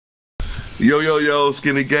Yo,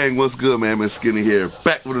 Skinny Gang, what's good, man? Man, Skinny here,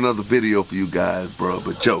 back with another video for you guys, bro.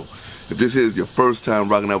 But yo, if this is your first time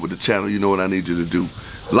rocking out with the channel, you know what I need you to do.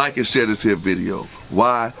 Like and share this here video.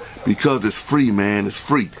 Why? Because it's free, man. It's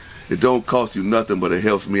free. It don't cost you nothing, but it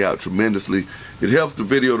helps me out tremendously. It helps the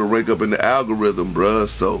video to rank up in the algorithm, bruh.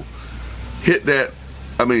 So hit that,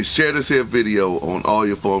 share this here video on all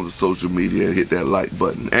your forms of social media and hit that like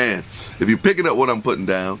button. And if you're picking up what I'm putting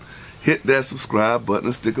down, hit that subscribe button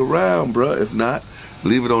and stick around, bruh. If not,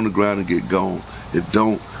 leave it on the ground and get gone. It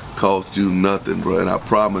don't cost you nothing, bruh. And I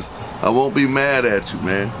promise I won't be mad at you,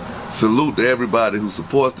 man. Salute to everybody who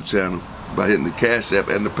supports the channel by hitting the Cash App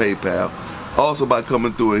and the PayPal. Also by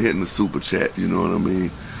coming through and hitting the Super Chat, you know what I mean?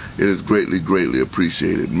 It is greatly, greatly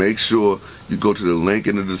appreciated. Make sure you go to the link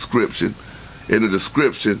in the description. In the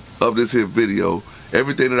description of this here video,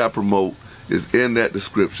 everything that I promote is in that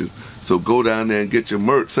description. So go down there and get your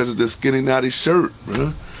merch, such as this Skinny Naughty shirt,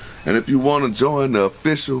 bruh. And if you want to join the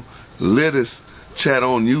official latest chat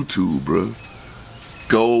on YouTube, bruh,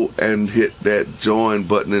 go and hit that join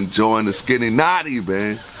button and join the Skinny Naughty,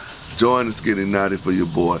 man. Join the Skinny Naughty for your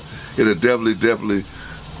boy. It'll definitely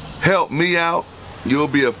help me out. You'll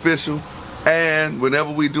be official. And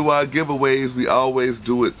whenever we do our giveaways, we always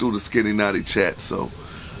do it through the Skinny Naughty chat. So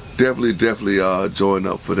definitely join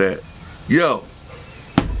up for that. Yo,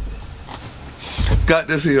 got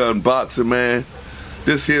this here unboxing, man.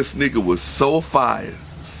 This here sneaker was so fire.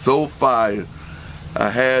 So fire. I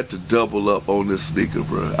had to double up on this sneaker,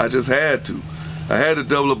 bro. I just had to. I had to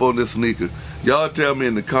double up on this sneaker. Y'all tell me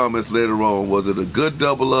in the comments later on, was it a good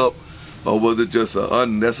double up or was it just an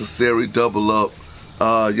unnecessary double up?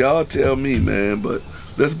 Y'all tell me, man, but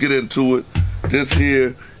let's get into it. This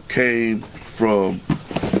here came from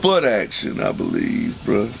Foot Action, I believe,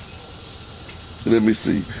 bro. Let me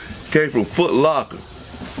see. Came from Foot Locker.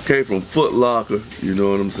 Came from Foot Locker, you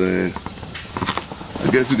know what I'm saying?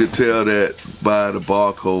 I guess you could tell that by the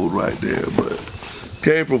barcode right there, but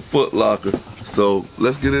came from Foot Locker. So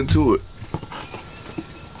let's get into it.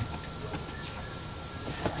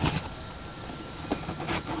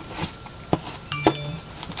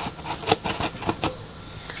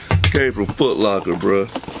 Came from Foot Locker, bruh.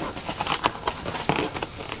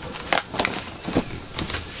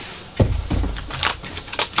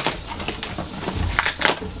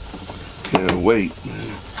 Can't wait, man.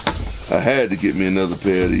 I had to get me another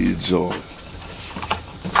pair of these joints.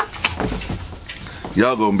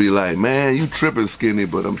 Y'all gonna be like, man, you tripping, Skinny,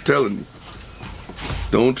 but I'm telling you,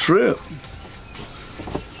 don't trip.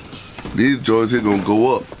 These joints here gonna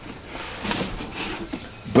go up.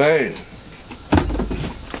 Bam.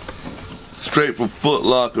 Straight from Foot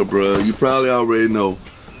Locker, bro. You probably already know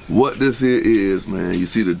what this here is, man. You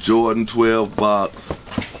see the Jordan 12 box,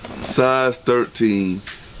 size 13,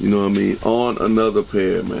 you know what I mean, on another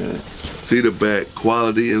pair, man. See the back,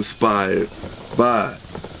 quality inspired by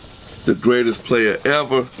the greatest player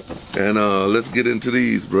ever. And let's get into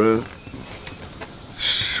these, bro.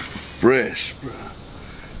 Fresh, bro.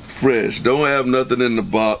 Fresh. Don't have nothing in the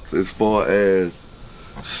box as far as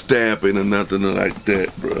stamping or nothing like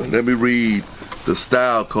that, bro. Let me read the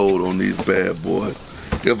style code on these bad boys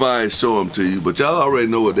if I ain't show them to you, but y'all already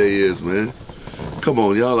know what they is, man. Come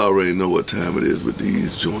on, y'all already know what time it is with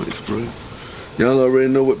these joints, bro. Y'all already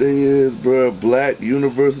know what they is, bro. Black,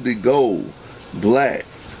 University Gold, black.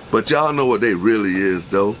 But y'all know what they really is,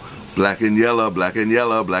 though. Black and yellow, black and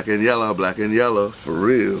yellow, black and yellow, black and yellow, for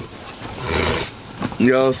real.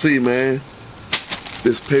 Y'all see, man,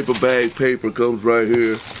 this paper bag paper comes right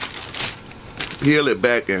here. Peel it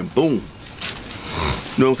back and boom.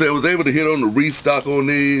 You know what I'm saying? I was able to hit on the restock on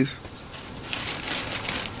these.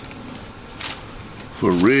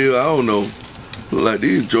 For real, I don't know. Look like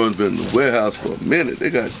these joints been in the warehouse for a minute. They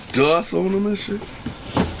got dust on them and shit.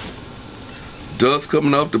 Dust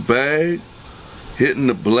coming off the bag. Hitting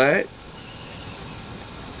the black.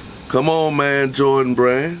 Come on, man, Jordan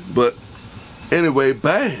brand. But anyway,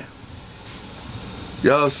 bam.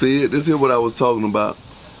 Y'all see it? This is what I was talking about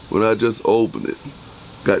when I just opened it.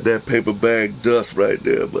 Got that paper bag dust right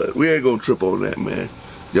there, but we ain't gonna trip on that, man.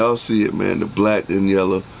 Y'all see it, man. The black and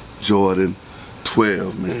yellow Jordan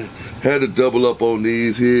 12, man. Had to double up on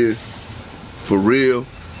these here. For real.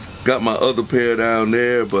 Got my other pair down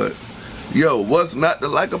there, but yo, what's not to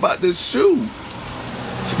like about this shoe?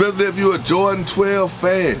 Especially if you're a Jordan 12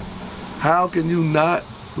 fan. How can you not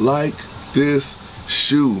like this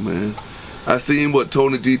shoe, man? I seen what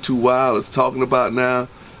Tony D2 Wild is talking about now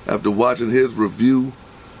after watching his review.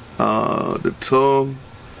 The tongue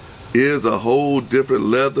is a whole different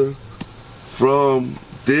leather from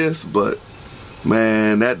this, but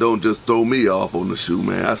man, that don't just throw me off on the shoe,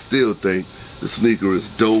 man. I still think the sneaker is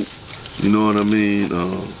dope. You know what I mean?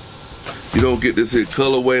 You don't get this here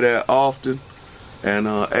colorway that often. And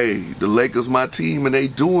hey, the Lakers my team and they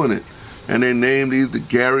doing it. And they named these the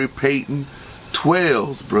Gary Payton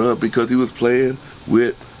 12s, bruh, because he was playing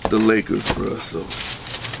with the Lakers, bruh. So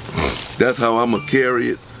that's how I'm gonna carry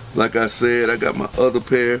it. Like I said, I got my other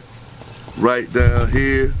pair right down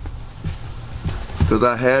here because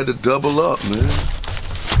I had to double up, man.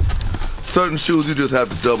 Certain shoes you just have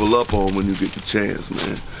to double up on when you get the chance,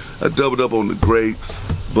 man. I doubled up on the grapes,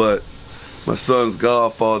 but my son's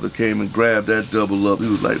godfather came and grabbed that double up. He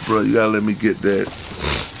was like, bro, you gotta let me get that.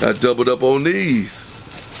 I doubled up on these.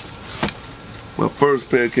 My first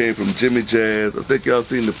pair came from Jimmy Jazz. I think y'all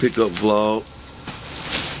seen the pickup vlog.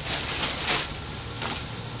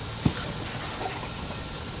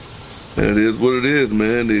 And it is what it is,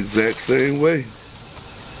 man. The exact same way.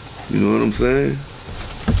 You know what I'm saying?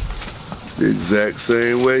 The exact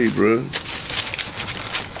same way, bro.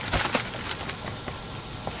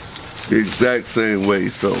 The exact same way.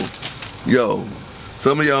 So, yo,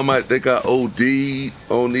 some of y'all might think I OD'd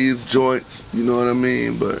on these joints. You know what I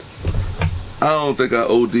mean? But I don't think I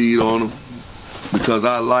OD'd on them because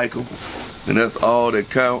I like them. And that's all that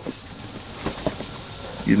counts.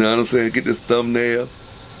 You know what I'm saying? Get this thumbnail.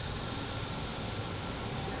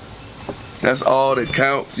 That's all that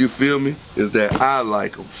counts, you feel me? Is that I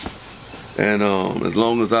like them. And as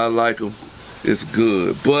long as I like them, it's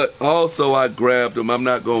good. But also I grabbed them, I'm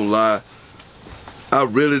not gonna lie. I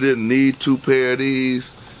really didn't need 2 pair of these,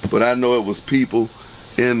 but I know it was people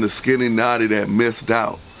in the Skinny Naughty that missed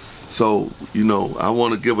out. So, you know, I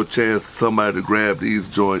wanna give a chance to somebody to grab these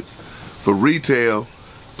joints for retail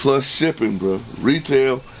plus shipping, bro.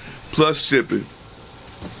 Retail plus shipping.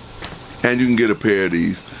 And you can get a pair of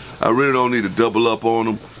these. I really don't need to double up on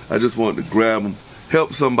them. I just wanted to grab them,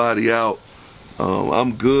 help somebody out.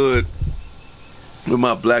 I'm good with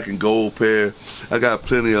my black and gold pair. I got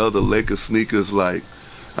plenty of other Lakers sneakers, like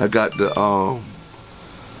I got the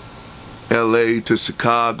LA to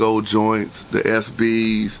Chicago joints, the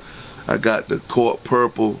SBs. I got the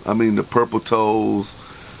the purple toes.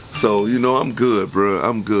 So, you know, I'm good, bro.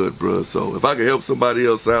 I'm good, bro. So if I can help somebody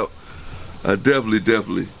else out, I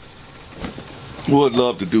definitely would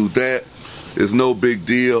love to do that. It's no big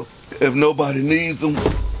deal. If nobody needs them,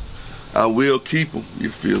 I will keep them. You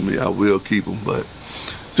feel me? I will keep them. But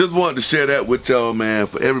just wanted to share that with y'all, man.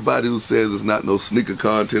 For everybody who says there's not no sneaker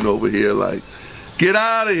content over here, like, get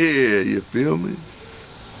out of here. You feel me?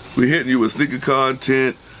 We hitting you with sneaker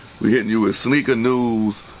content. We hitting you with sneaker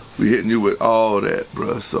news. We hitting you with all that,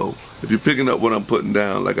 bruh. So if you're picking up what I'm putting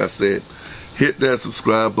down, like I said, hit that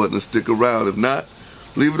subscribe button and stick around. If not,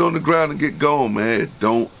 leave it on the ground and get going, man. It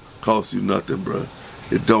don't cost you nothing, bruh.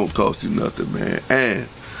 It don't cost you nothing, man. And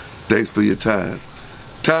thanks for your time.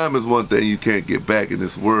 Time is one thing you can't get back in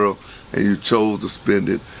this world, and you chose to spend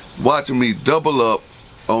it watching me double up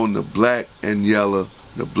on the black and yellow,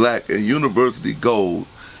 the black and University Gold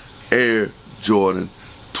Air Jordan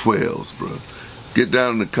 12s, bro. Get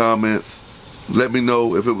down in the comments. Let me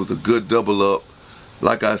know if it was a good double up,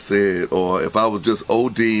 like I said, or if I was just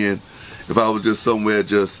ODing, if I was just somewhere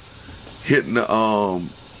just hitting the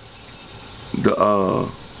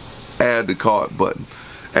add to cart button.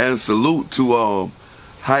 And salute to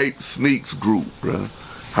Hype Sneaks Group, bruh.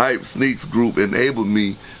 Hype Sneaks Group enabled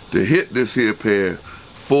me to hit this here pair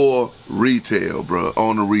for retail, bruh,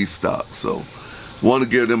 on the restock. So want to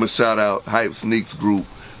give them a shout out, Hype Sneaks Group,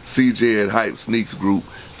 CJ at Hype Sneaks Group.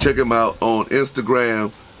 Check them out on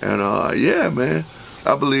Instagram. And yeah, man,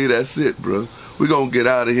 I believe that's it, bruh. We're gonna get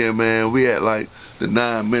out of here, man. We at like the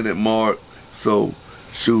 9-minute mark. So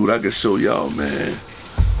shoot, I can show y'all, man,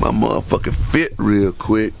 my motherfucking fit real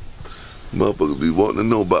quick. Motherfuckers be wanting to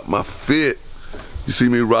know about my fit. You see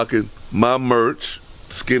me rocking my merch,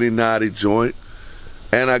 Skinny Naughty joint,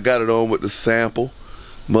 and I got it on with the sample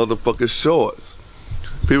motherfucking shorts.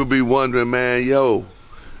 People be wondering, man, yo,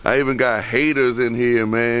 I even got haters in here,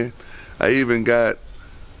 man. I even got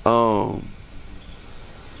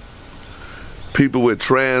people with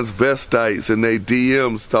transvestites in their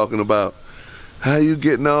DMs talking about, how you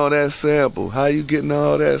getting all that sample? How you getting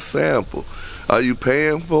all that sample? Are you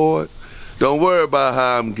paying for it? Don't worry about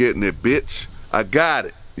how I'm getting it, bitch. I got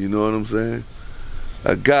it. You know what I'm saying?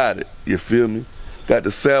 I got it. You feel me? Got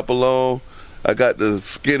the sample on. I got the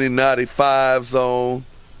Skinny Naughty 5s on.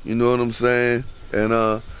 You know what I'm saying? And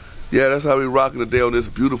yeah, that's how we rocking today on this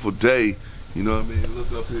beautiful day. You know what I mean?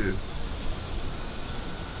 Look up here.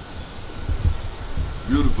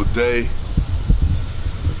 Beautiful day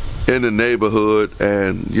in the neighborhood,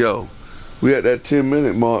 and yo, we at that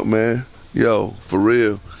 10-minute mark, man. Yo, for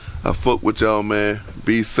real, I fuck with y'all, man.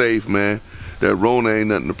 Be safe, man. That Rona ain't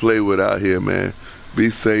nothing to play with out here, man. Be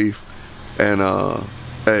safe, and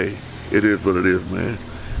hey, it is what it is, man.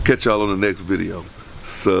 Catch y'all on the next video.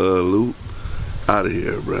 Salute. Out of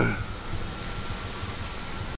here, bruh.